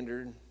my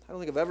standard. I don't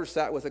think I've ever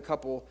sat with a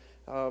couple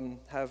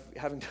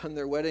having done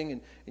their wedding,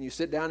 and you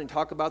sit down and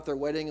talk about their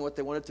wedding and what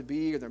they want it to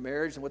be, or their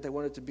marriage and what they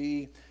want it to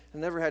be. I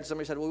never had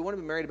somebody said, well, we want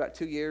to be married about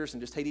 2 years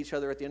and just hate each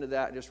other at the end of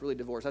that and just really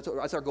divorce.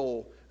 That's our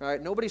goal,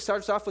 right? Nobody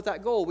starts off with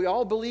that goal. We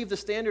all believe the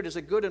standard is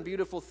a good and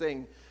beautiful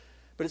thing.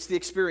 But it's the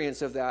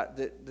experience of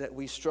that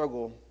we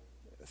struggle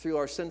through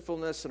our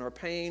sinfulness and our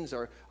pains,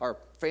 our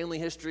family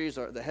histories,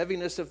 the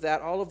heaviness of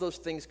that. All of those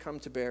things come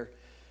to bear.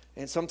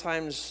 And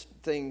sometimes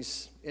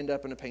things end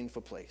up in a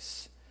painful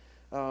place.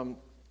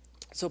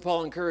 So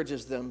Paul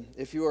encourages them,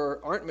 if you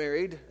aren't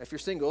married, if you're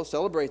single,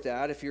 celebrate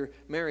that. If you're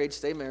married,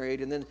 stay married.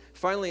 And then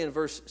finally in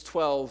verse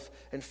 12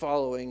 and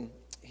following,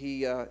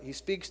 he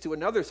speaks to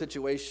another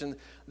situation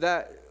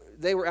that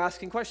they were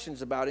asking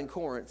questions about in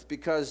Corinth,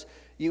 because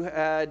you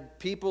had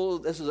people,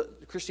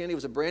 Christianity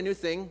was a brand new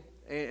thing,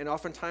 and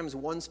oftentimes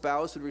one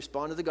spouse would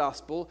respond to the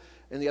gospel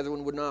and the other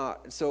one would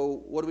not.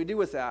 So what do we do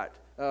with that?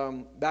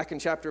 Back in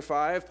chapter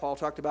 5, Paul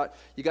talked about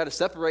you got to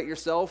separate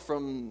yourself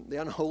from the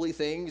unholy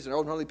things and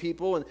unholy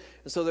people. And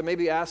so they may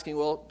be asking,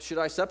 well, should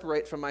I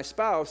separate from my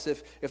spouse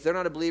if they're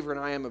not a believer and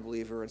I am a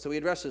believer? And so he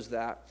addresses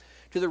that.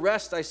 To the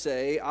rest I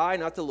say, I,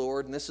 not the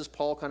Lord. And this is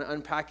Paul kind of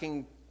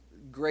unpacking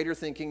greater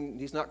thinking.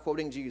 He's not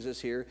quoting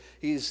Jesus here.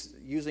 He's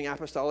using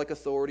apostolic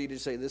authority to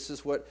say this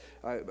is what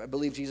I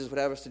believe Jesus would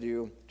have us to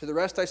do. To the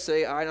rest I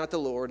say, I, not the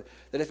Lord,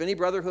 that if any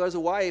brother who has a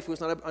wife who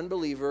is not an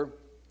unbeliever,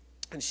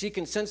 and she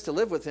consents to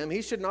live with him,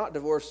 he should not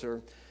divorce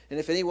her. And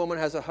if any woman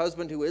has a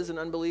husband who is an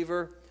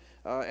unbeliever,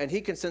 and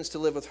he consents to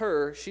live with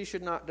her, she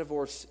should not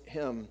divorce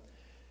him.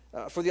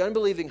 For the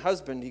unbelieving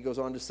husband, he goes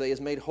on to say, is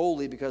made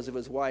holy because of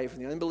his wife,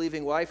 and the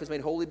unbelieving wife is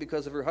made holy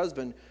because of her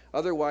husband.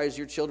 Otherwise,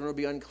 your children will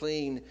be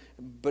unclean,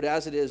 but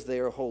as it is, they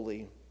are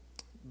holy.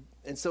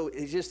 And so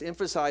he just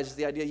emphasizes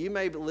the idea, you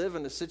may live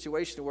in a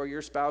situation where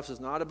your spouse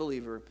is not a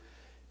believer,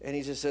 and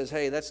he just says,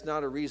 hey, that's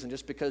not a reason,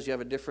 just because you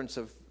have a difference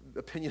of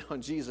opinion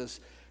on Jesus,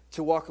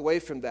 to walk away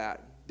from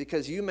that,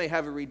 because you may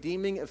have a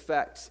redeeming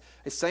effect,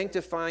 a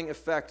sanctifying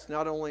effect,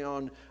 not only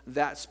on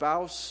that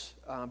spouse,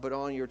 but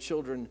on your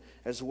children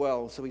as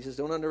well. So he says,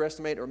 don't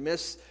underestimate or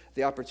miss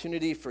the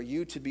opportunity for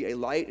you to be a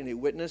light and a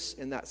witness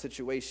in that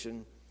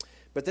situation.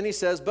 But then he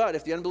says, but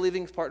if the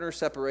unbelieving partner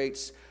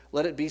separates,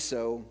 let it be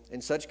so.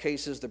 In such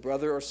cases, the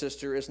brother or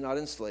sister is not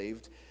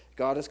enslaved.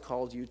 God has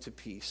called you to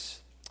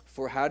peace.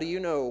 For how do you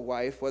know,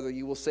 wife, whether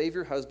you will save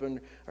your husband,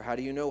 or how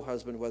do you know,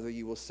 husband, whether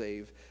you will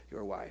save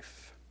your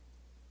wife?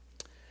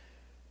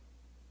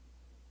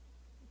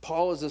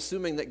 Paul is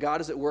assuming that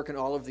God is at work in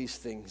all of these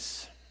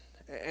things.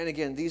 And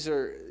again, these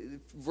are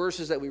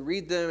verses that we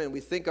read them and we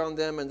think on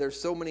them, and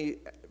there's so many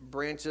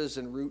branches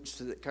and roots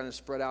that kind of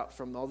spread out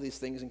from all these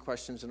things and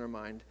questions in our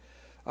mind.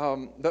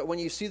 But when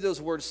you see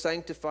those words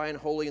sanctify and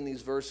holy in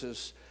these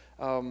verses,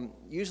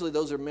 usually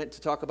those are meant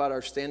to talk about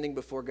our standing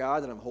before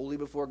God, that I'm holy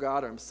before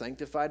God, or I'm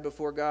sanctified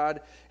before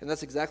God. And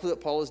that's exactly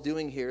what Paul is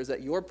doing here, is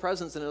that your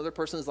presence in another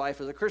person's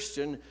life as a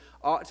Christian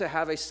ought to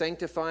have a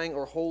sanctifying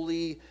or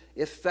holy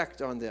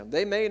effect on them.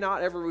 They may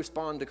not ever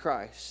respond to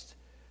Christ,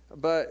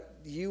 but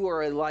you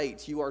are a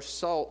light. You are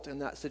salt in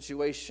that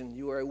situation.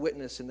 You are a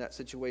witness in that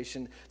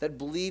situation that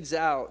bleeds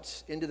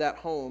out into that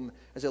home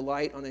as a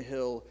light on a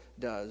hill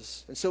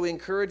does. And so he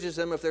encourages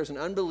them, if there's an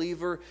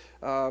unbeliever,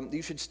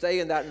 you should stay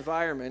in that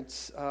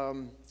environment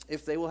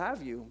if they will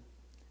have you.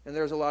 And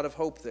there's a lot of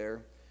hope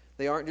there.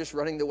 They aren't just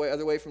running the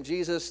other way from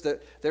Jesus,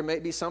 that there may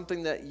be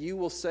something that you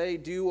will say,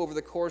 do over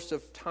the course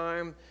of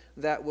time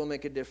that will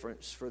make a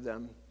difference for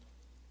them.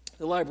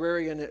 The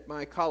librarian at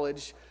my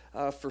college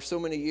for so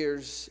many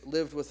years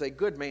lived with a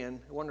good man,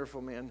 a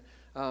wonderful man,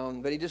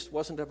 but he just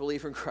wasn't a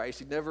believer in Christ.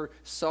 He never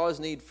saw his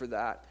need for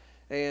that.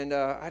 And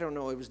I don't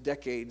know, it was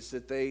decades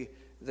that they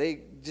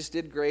just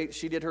did great.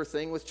 She did her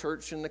thing with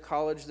church in the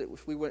college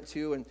that we went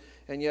to,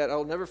 and yet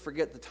I'll never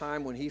forget the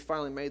time when he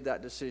finally made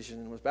that decision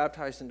and was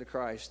baptized into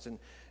Christ.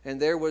 And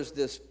there was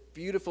this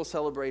beautiful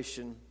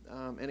celebration.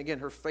 And again,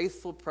 her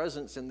faithful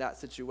presence in that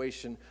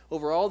situation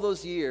over all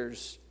those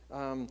years,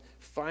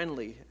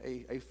 finally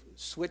a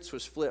switch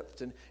was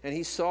flipped, and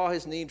he saw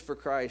his need for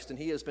Christ, and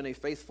he has been a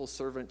faithful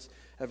servant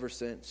ever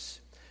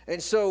since.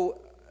 And so,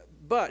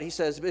 but he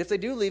says, if they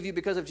do leave you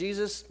because of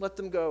Jesus, let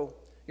them go.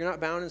 You're not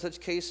bound in such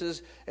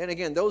cases. And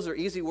again, those are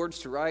easy words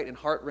to write and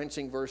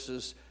heart-wrenching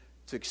verses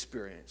to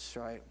experience,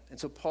 right? And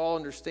so Paul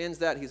understands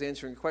that. He's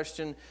answering a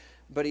question,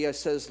 but he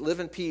says, live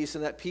in peace,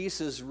 and that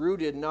peace is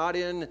rooted not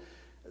in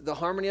the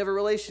harmony of a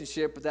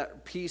relationship, but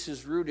that peace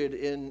is rooted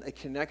in a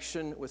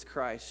connection with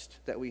Christ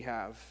that we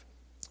have.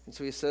 And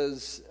so he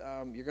says,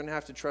 you're going to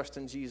have to trust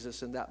in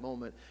Jesus in that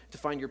moment to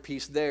find your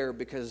peace there,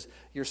 because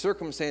your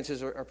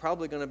circumstances are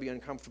probably going to be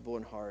uncomfortable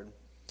and hard.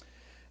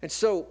 And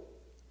so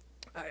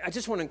I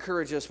just want to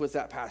encourage us with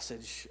that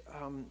passage,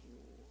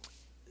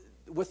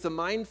 with the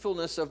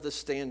mindfulness of the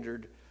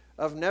standard,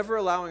 of never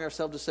allowing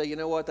ourselves to say, you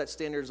know what, that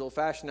standard is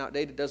old-fashioned,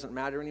 outdated, doesn't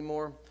matter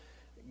anymore.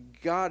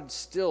 God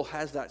still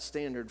has that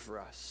standard for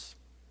us.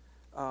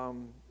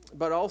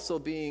 But also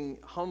being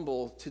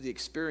humble to the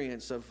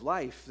experience of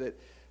life, that,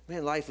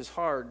 man, life is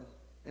hard.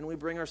 And we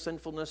bring our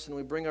sinfulness and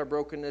we bring our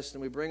brokenness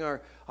and we bring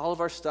all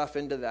of our stuff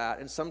into that.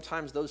 And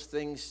sometimes those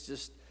things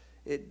just,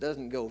 it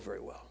doesn't go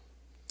very well.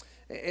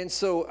 And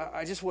so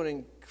I just want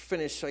to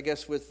finish, I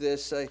guess, with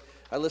this.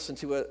 I listened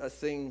to a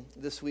thing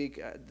this week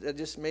that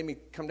just made me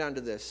come down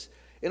to this.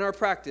 In our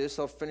practice,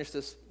 I'll finish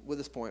this with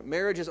this point.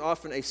 Marriage is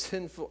often a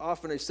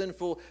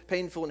sinful,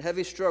 painful, and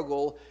heavy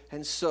struggle,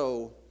 and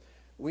so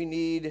we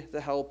need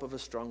the help of a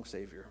strong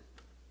Savior.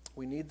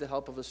 We need the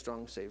help of a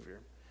strong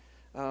Savior.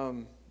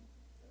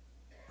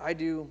 I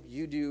do,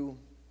 you do.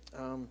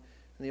 And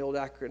the old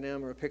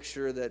acronym or a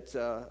picture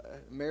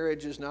that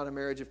marriage is not a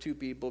marriage of two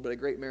people, but a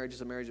great marriage is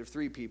a marriage of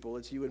three people.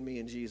 It's you and me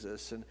and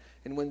Jesus.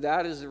 And when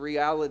that is the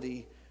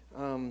reality,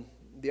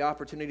 the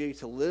opportunity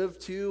to live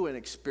to and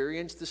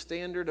experience the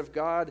standard of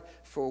God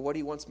for what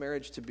he wants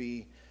marriage to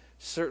be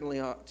certainly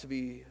ought to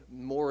be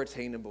more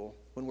attainable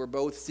when we're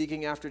both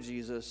seeking after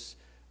Jesus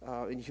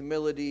in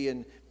humility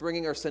and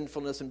bringing our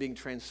sinfulness and being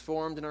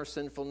transformed in our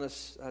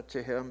sinfulness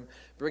to him,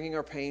 bringing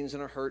our pains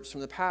and our hurts from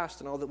the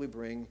past and all that we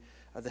bring,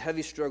 the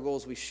heavy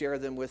struggles, we share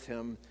them with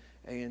him,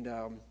 and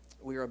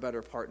we are a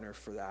better partner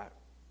for that.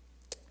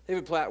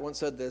 David Platt once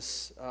said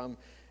this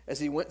as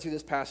he went through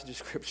this passage of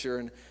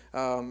Scripture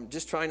and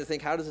just trying to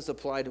think, how does this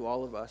apply to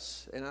all of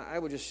us? And I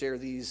would just share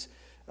these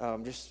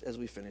just as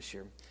we finish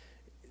here.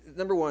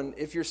 Number one,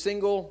 if you're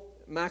single,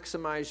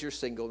 maximize your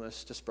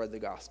singleness to spread the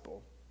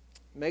gospel.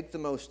 Make the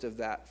most of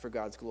that for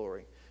God's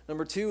glory.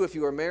 Number two, if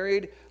you are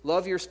married,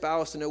 love your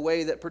spouse in a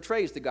way that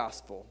portrays the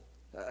gospel.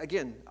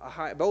 Again,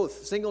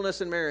 both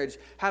singleness and marriage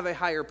have a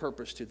higher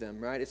purpose to them,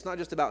 right? It's not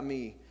just about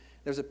me.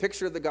 There's a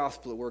picture of the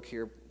gospel at work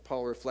here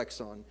Paul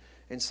reflects on.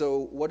 And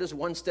so what is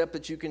one step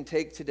that you can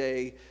take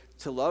today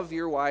to love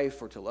your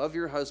wife or to love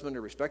your husband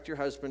or respect your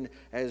husband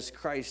as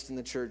Christ in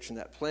the church, and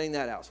that playing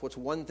that out? So what's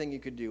one thing you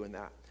could do in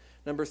that?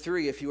 Number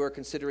three, if you are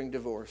considering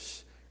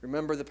divorce,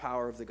 remember the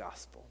power of the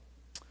gospel.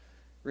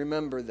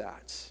 Remember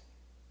that.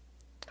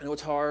 I know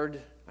it's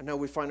hard. I know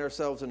we find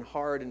ourselves in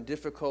hard and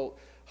difficult,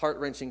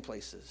 heart-wrenching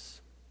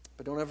places.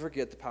 But don't ever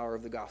forget the power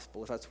of the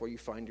gospel if that's where you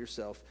find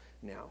yourself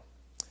now.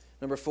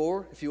 Number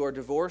four, if you are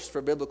divorced for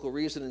a biblical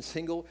reason and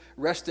single,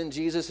 rest in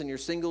Jesus in your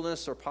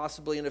singleness or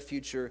possibly in a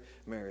future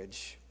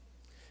marriage.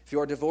 If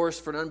you are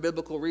divorced for an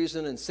unbiblical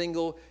reason and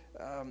single,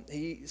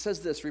 he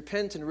says this,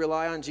 repent and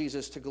rely on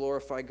Jesus to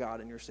glorify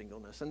God in your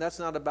singleness. And that's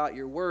not about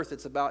your worth.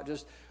 It's about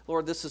just,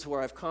 Lord, this is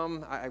where I've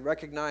come. I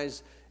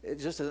recognize it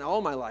just in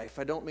all my life,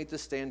 I don't meet the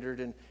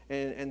standard,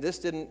 and this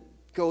didn't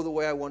go the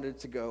way I wanted it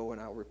to go, and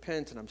I'll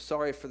repent, and I'm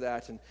sorry for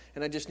that, and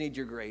I just need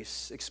your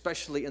grace,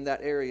 especially in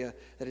that area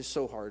that is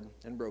so hard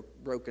and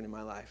broken in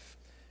my life.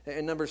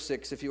 And number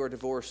six, if you are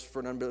divorced for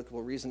an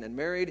unbiblical reason and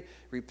married,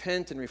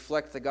 repent and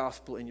reflect the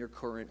gospel in your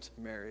current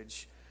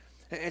marriage.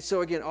 And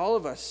so again, all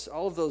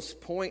of those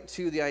point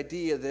to the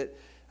idea that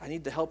I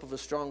need the help of a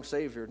strong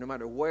Savior no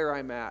matter where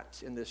I'm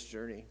at in this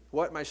journey,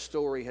 what my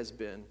story has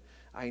been.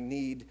 I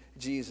need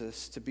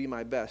Jesus to be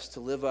my best, to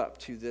live up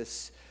to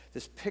this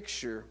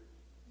picture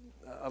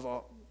of a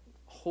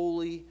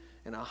holy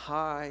and a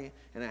high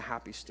and a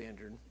happy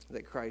standard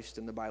that Christ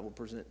and the Bible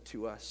present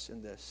to us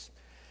in this.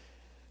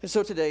 And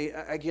so today,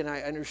 again,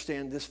 I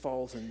understand this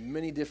falls in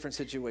many different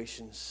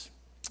situations.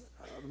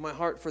 My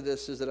heart for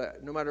this is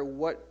that no matter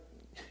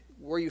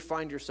where you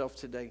find yourself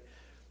today,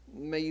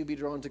 may you be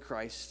drawn to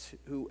Christ,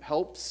 who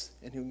helps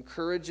and who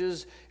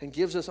encourages and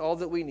gives us all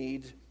that we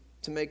need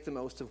to make the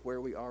most of where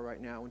we are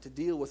right now and to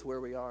deal with where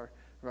we are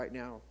right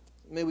now.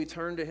 May we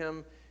turn to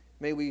him.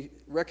 May we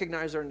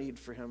recognize our need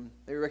for him.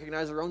 May we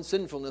recognize our own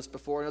sinfulness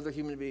before another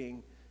human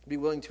being. Be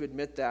willing to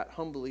admit that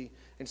humbly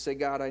and say,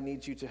 God, I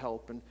need you to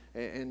help,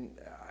 and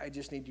I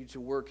just need you to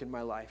work in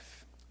my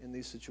life in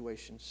these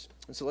situations.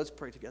 And so let's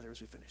pray together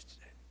as we finish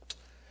today.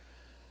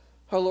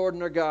 Our Lord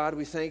and our God,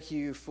 we thank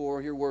you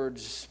for your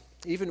words,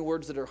 even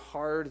words that are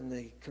hard and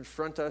they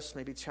confront us,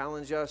 maybe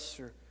challenge us,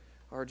 or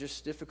are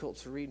just difficult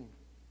to read.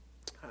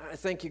 I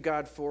thank you,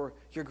 God, for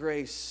your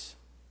grace.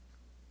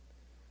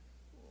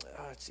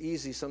 It's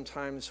easy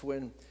sometimes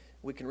when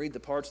we can read the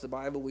parts of the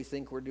Bible we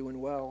think we're doing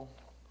well.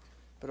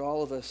 But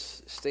all of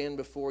us stand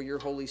before your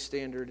holy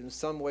standard in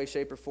some way,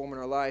 shape, or form in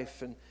our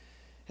life, and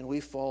we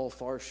fall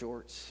far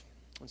short.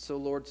 And so,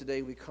 Lord,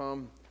 today we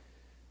come,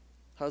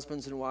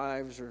 husbands and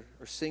wives, or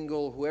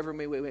single, whoever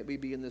may we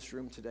be in this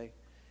room today,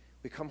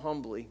 we come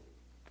humbly,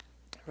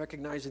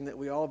 recognizing that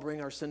we all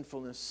bring our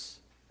sinfulness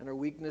and our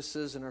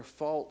weaknesses and our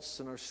faults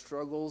and our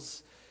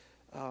struggles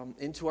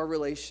into our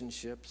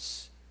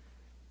relationships.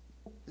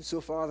 And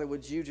so, Father,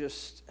 would you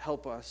just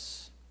help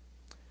us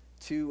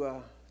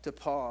to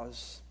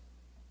pause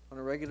on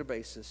a regular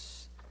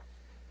basis,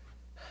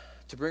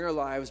 to bring our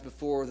lives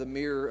before the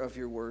mirror of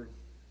your word,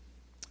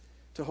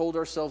 to hold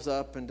ourselves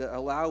up and to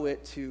allow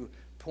it to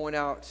point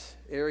out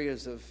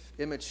areas of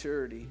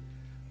immaturity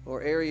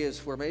or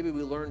areas where maybe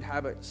we learned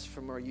habits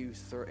from our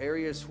youth or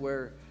areas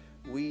where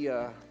we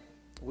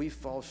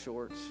fall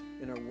short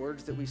in our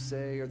words that we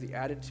say or the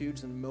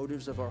attitudes and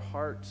motives of our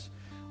hearts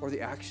or the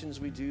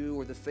actions we do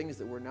or the things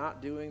that we're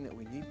not doing that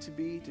we need to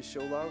be to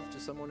show love to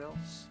someone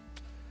else.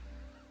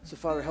 So,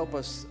 Father, help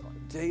us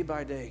day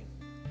by day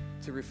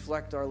to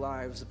reflect our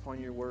lives upon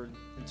your word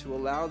and to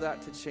allow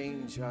that to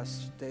change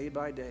us day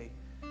by day.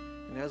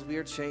 And as we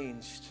are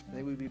changed,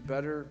 may we be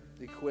better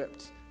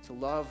equipped to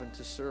love and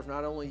to serve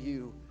not only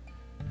you,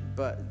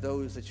 but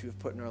those that you have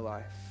put in our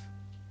life.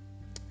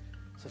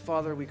 So,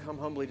 Father, we come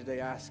humbly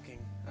today asking.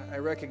 I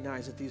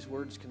recognize that these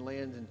words can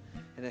land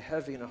in a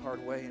heavy and a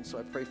hard way, and so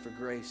I pray for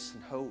grace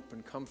and hope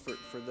and comfort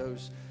for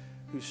those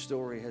whose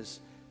story has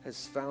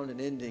found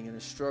an ending in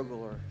a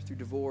struggle or through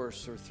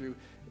divorce or through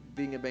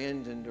being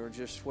abandoned or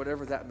just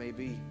whatever that may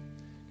be.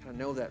 I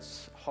know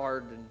that's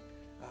hard, and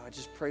I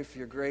just pray for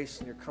your grace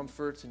and your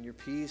comfort and your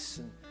peace,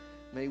 and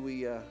may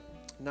we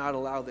not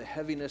allow the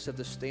heaviness of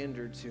the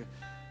standard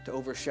to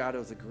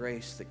overshadow the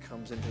grace that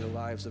comes into the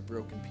lives of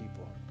broken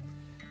people.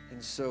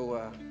 And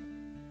so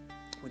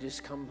we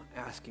just come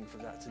asking for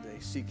that today,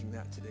 seeking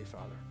that today,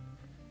 Father.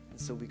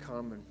 And so we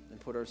come and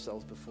put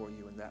ourselves before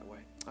you in that way.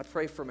 I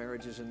pray for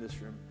marriages in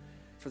this room,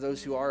 for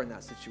those who are in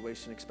that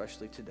situation,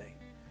 especially today.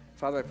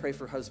 Father, I pray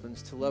for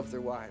husbands to love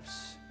their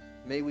wives.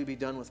 May we be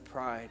done with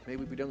pride. May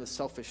we be done with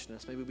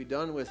selfishness. May we be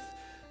done with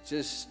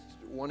just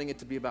wanting it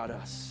to be about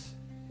us.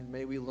 And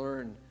may we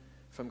learn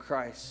from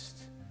Christ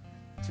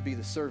to be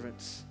the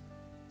servants,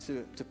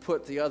 to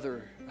put the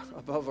other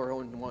above our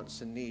own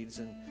wants and needs,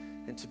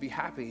 and to be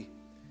happy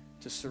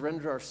to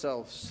surrender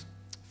ourselves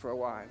for our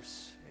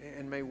wives.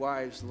 And may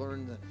wives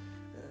learn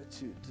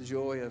the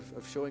joy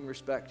of showing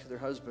respect to their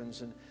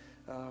husbands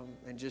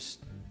and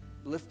just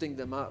lifting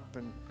them up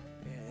and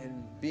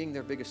being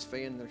their biggest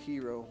fan, their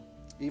hero,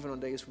 even on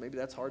days when maybe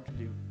that's hard to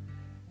do.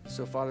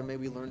 So, Father, may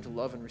we learn to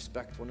love and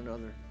respect one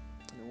another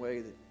in a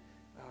way that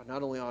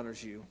not only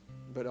honors you,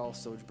 but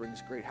also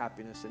brings great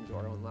happiness into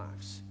our own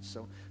lives.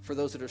 So, for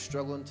those that are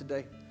struggling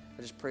today,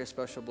 I just pray a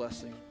special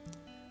blessing.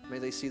 May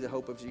they see the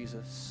hope of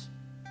Jesus,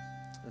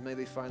 and may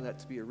they find that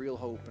to be a real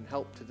hope and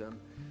help to them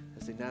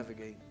as they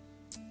navigate.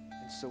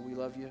 And so we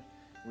love you,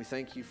 and we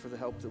thank you for the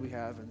help that we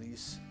have in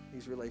these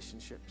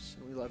relationships.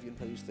 And we love you and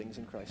pray these things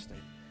in Christ's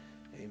name.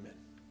 Amen.